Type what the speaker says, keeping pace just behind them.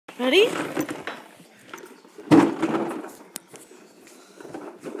Ready?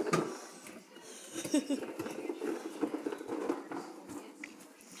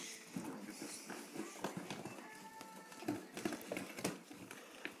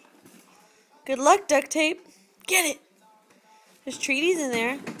 Good luck, duct tape. Get it. There's treaties in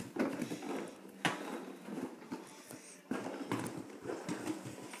there.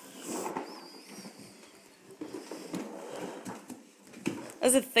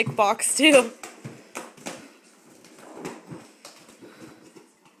 That's a thick box, too.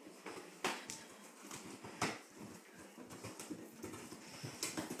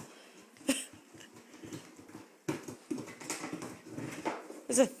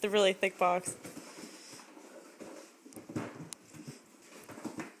 It's a really thick box.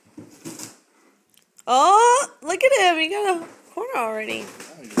 Oh, look at him. He got a corner already.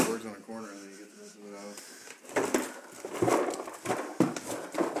 Oh, your board's on a corner and then you get the rest of it out.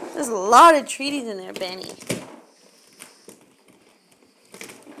 There's a lot of treaties in there, Benny.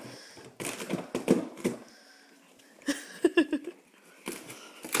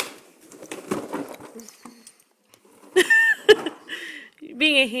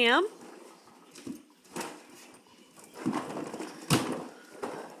 Being a ham?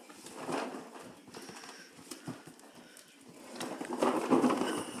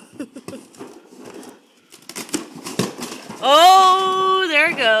 Oh, there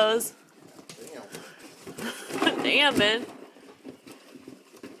it goes. Damn. Damn, man.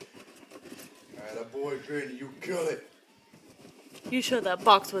 Alright, that boy good, you kill it. You show that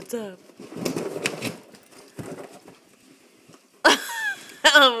box what's up.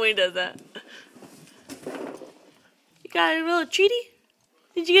 When he does that. You got a little treaty?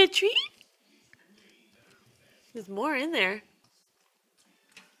 Did you get a treat? There's more in there.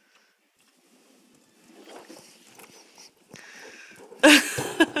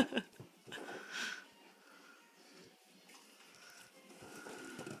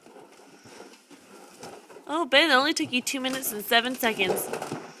 Oh, Ben, it only took you 2 minutes and 7 seconds.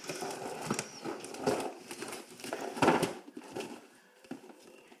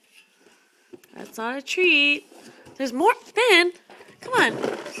 That's not a treat. There's more. Ben, come on.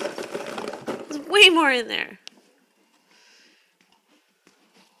 There's way more in there.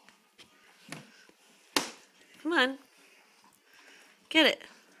 Come on. Get it.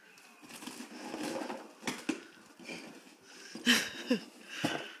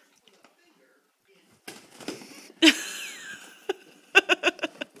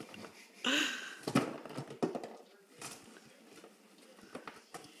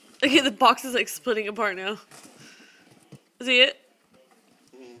 Okay, the box is like splitting apart now. See it?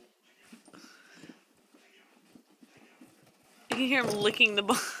 You can hear him licking the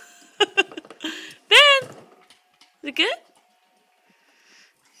box. Ben! Is it good?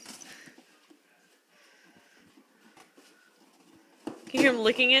 Can you hear him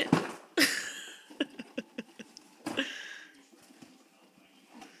licking it?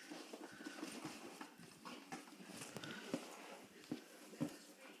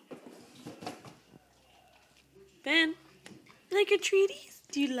 Ben, you like your treaties?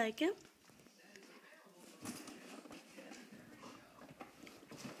 Do you like them?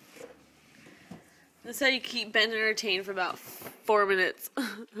 That's how you keep Ben entertained for about 4 minutes.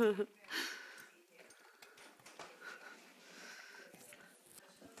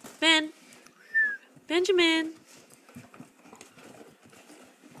 Ben. Benjamin.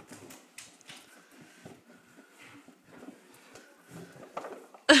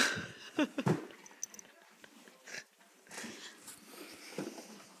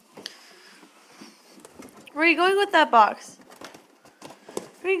 Where are you going with that box?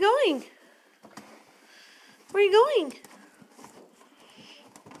 Where are you going? Where are you going?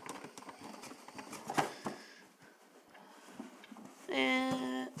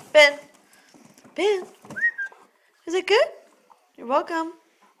 Ben. Ben. Is it good? You're welcome.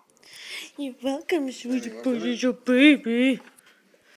 You're welcome, sweetie. Your baby.